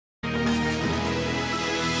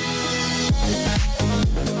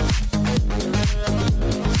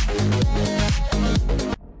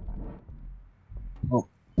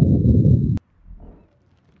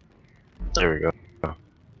There we go.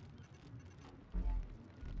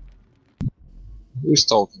 Who's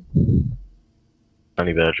talking?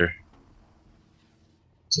 Honey Badger.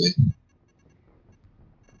 Okay.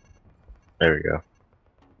 There we go.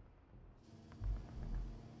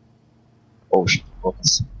 Oh shit,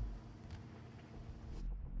 focus.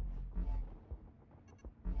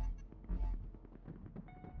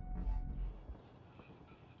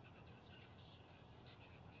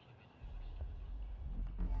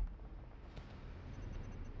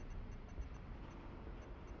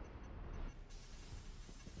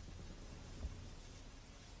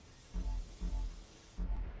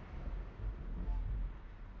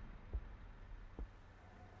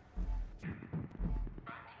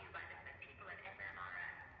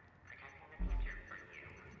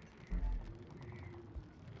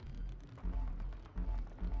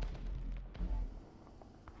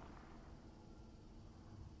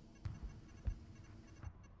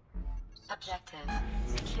 Objective: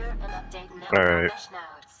 secure and update network Alright. mesh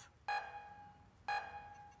nodes.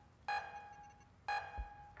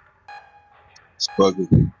 It's buggy.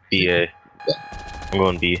 BA. I'm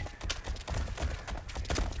going B.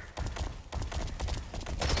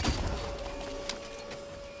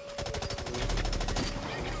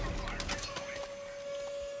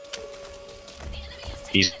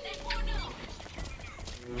 He's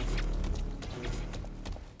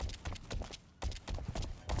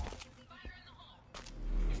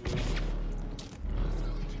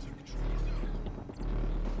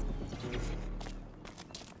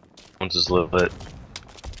once is lit.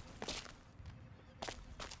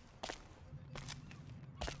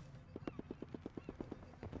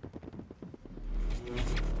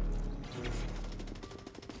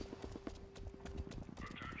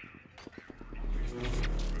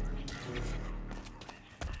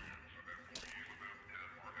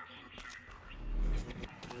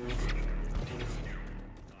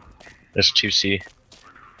 That's 2C.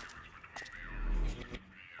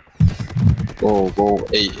 Go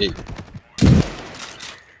A.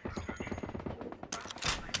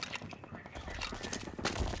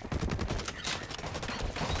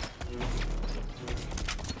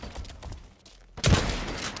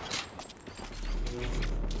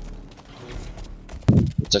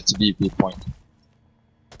 Protect the B point.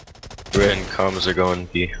 Red and comms are going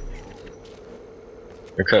B.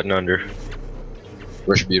 They're cutting under.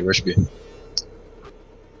 Rush B.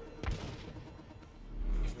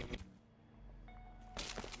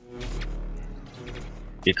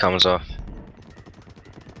 B comms off.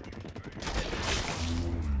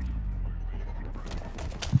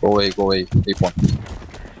 Go A point.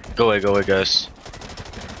 Go away, guys.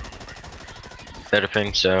 Better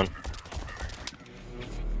ping down.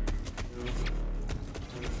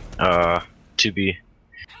 2B.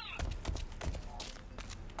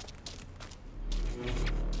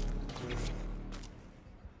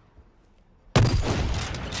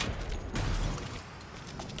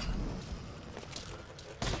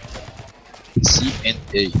 C and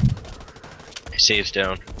A. Saves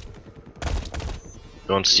down.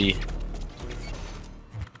 Going C.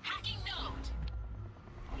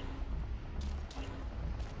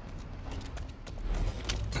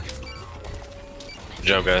 Good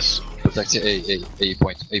job, guys. Protect the A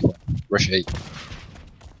point. Rush A.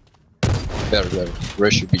 Better.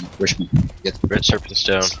 Rush B. Get Red Serpent's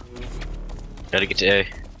down. Gotta get to A.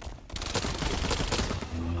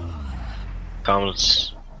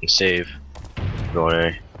 Comms and save. Going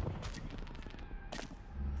A.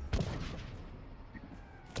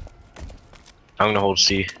 I'm gonna hold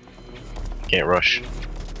C. Can't rush.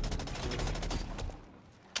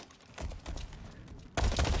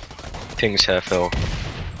 Ping's half health.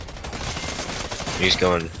 He's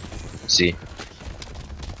going C.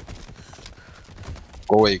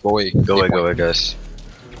 Go A. Go away, guys.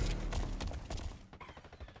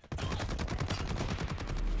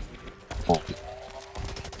 Oh. 2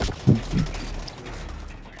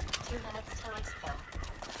 minutes till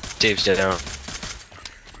exfil. Dave's down.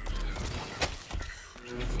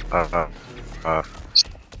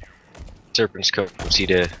 Serpent's coming C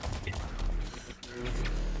to.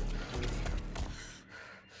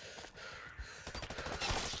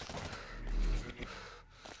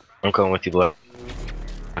 I'm coming with you, Black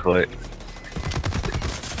Light.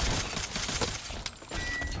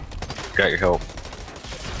 Got your help.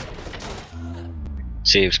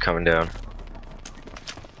 Save's coming down.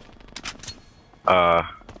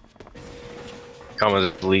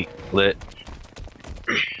 Comma's lit.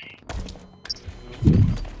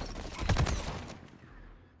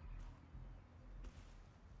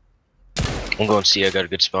 I'm going C, I got a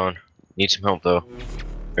good spawn. Need some help though.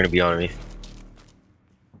 They're gonna be on me.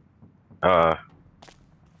 Uh.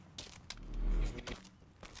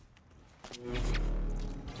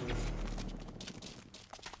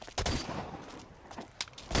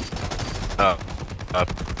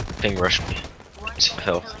 Ping rush me. It's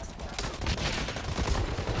health.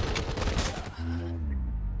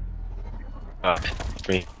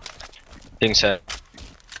 Me. Ping set.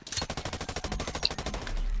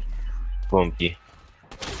 Won't be.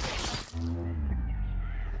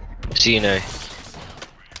 C and A.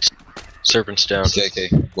 Serpent's down. Okay,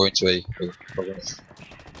 going to A.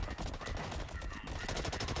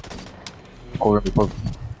 Cover me, cover me.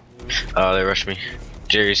 They rushed me.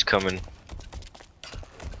 Jerry's coming.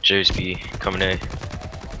 Jerry's B. Coming A.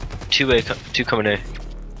 2 coming A.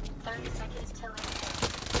 30 seconds till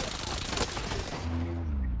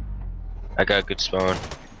I got a good spawn.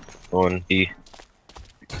 Going B.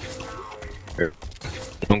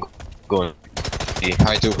 I'm going B.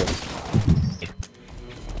 High two.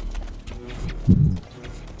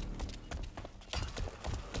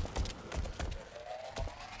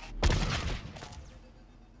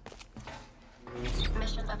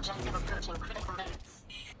 mission objective approaching critical limits.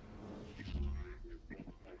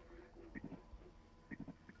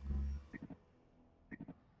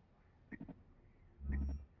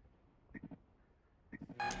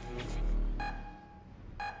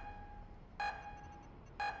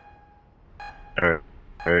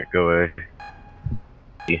 Alright, go away.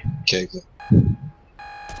 Okay.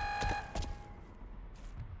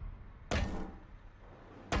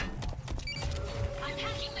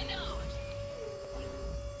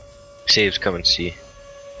 Saves coming C.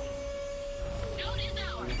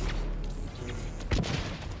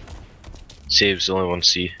 Saves only one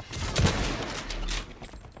C.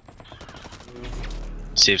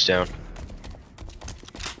 Saves down.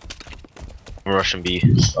 I'm rushing B.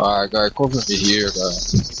 Guy, cover me here, guy.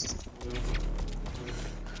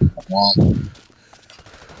 Come on.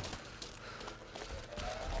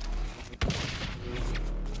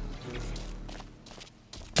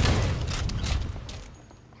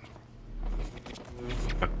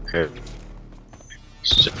 Okay.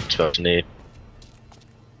 It's about to need.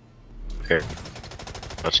 Okay.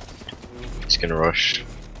 He's gonna rush.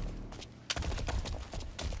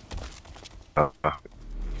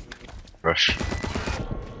 Rush.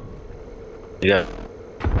 You got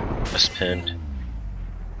us pinned.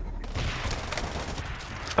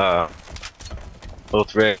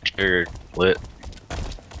 Both red are lit.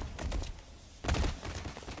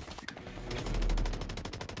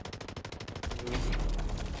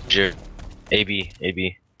 Jared. AB.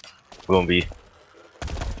 Going B.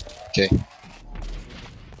 Okay.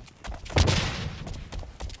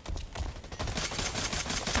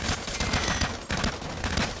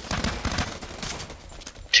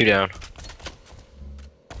 Two down.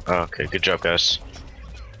 Oh, okay, good job, guys.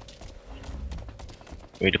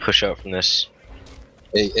 We need to push out from this.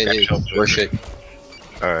 Hey, we're shit.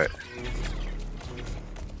 Alright.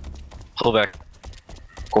 Pull back.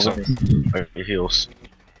 Cover me. Alright, your heels.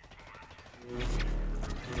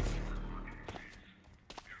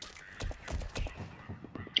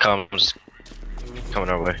 Comms coming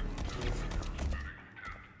our way.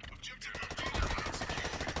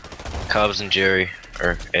 Cobbs and Jerry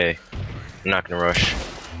are A. I'm not gonna rush.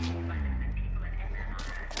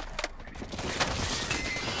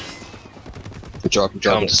 Good job.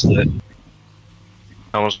 Comms is lit.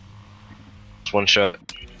 Almost one shot.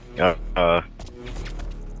 They're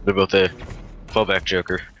both A. Fall back,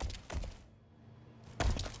 Joker.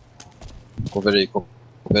 Cover A. Go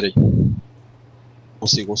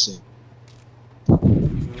see.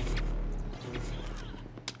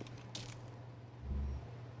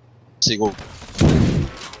 See, go.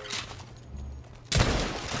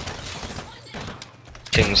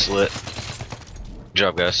 King's lit. Good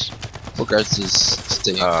job, guys. Regards is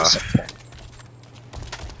staying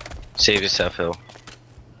Save yourself, Hill.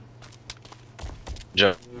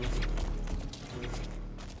 Jump.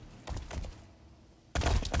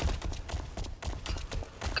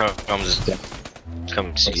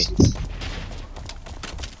 Come see.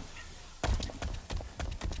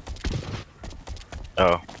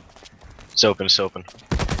 Oh. It's open.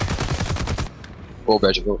 Go,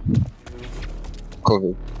 Badger, go.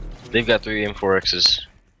 Cover. They've got 3 M4Xs.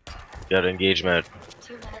 Gotta engage them at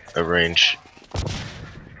 2 minutes. a range.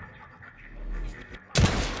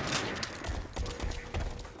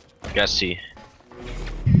 Got C.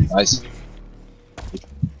 Nice.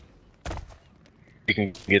 You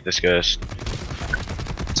can get this, guys.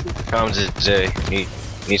 Comms is A.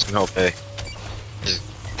 Need some help, A.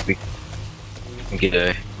 We can get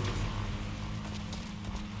A.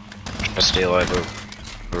 Try to stay alive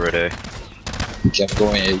over at A. Okay, I'm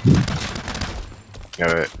going A.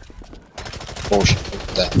 Alright. Oh shit, look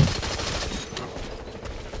at that.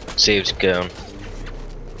 Saves down.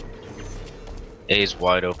 A is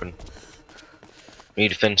wide open. We need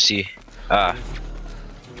to defend C. Ah.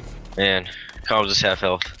 Man. Comms is half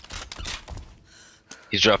health.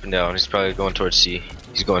 He's dropping down. He's probably going towards C.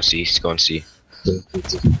 He's going C. He's going C.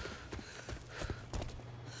 Okay.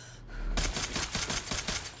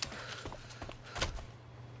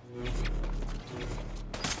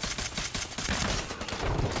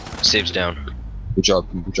 Saves down. Good job,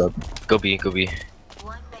 good job. Go B. Go B.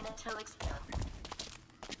 1 minute till expand.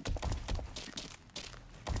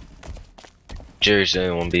 Jerry's the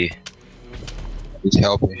only one B. He's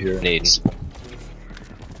helping here. Nading.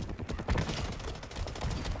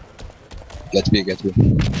 Get B, get B.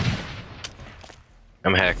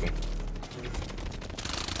 I'm hacking.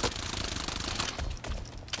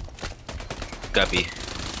 Got B.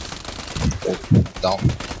 Oh, down.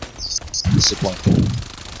 Disappointing.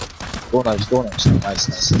 Go nice, go nice. Nice,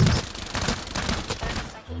 nice. 30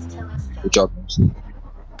 seconds till expand. Good job, nice.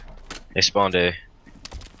 They spawned A.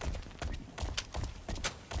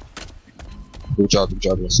 Good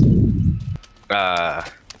job, nice. Ah.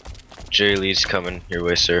 Jerry Lee's coming your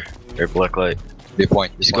way, sir. Or black light. B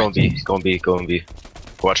point. He's going B. He's going B. Going B.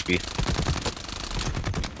 Watch B.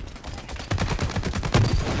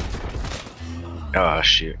 Ah,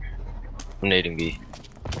 shoot. I'm nading B.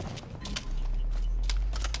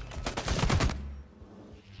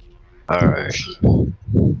 Alright.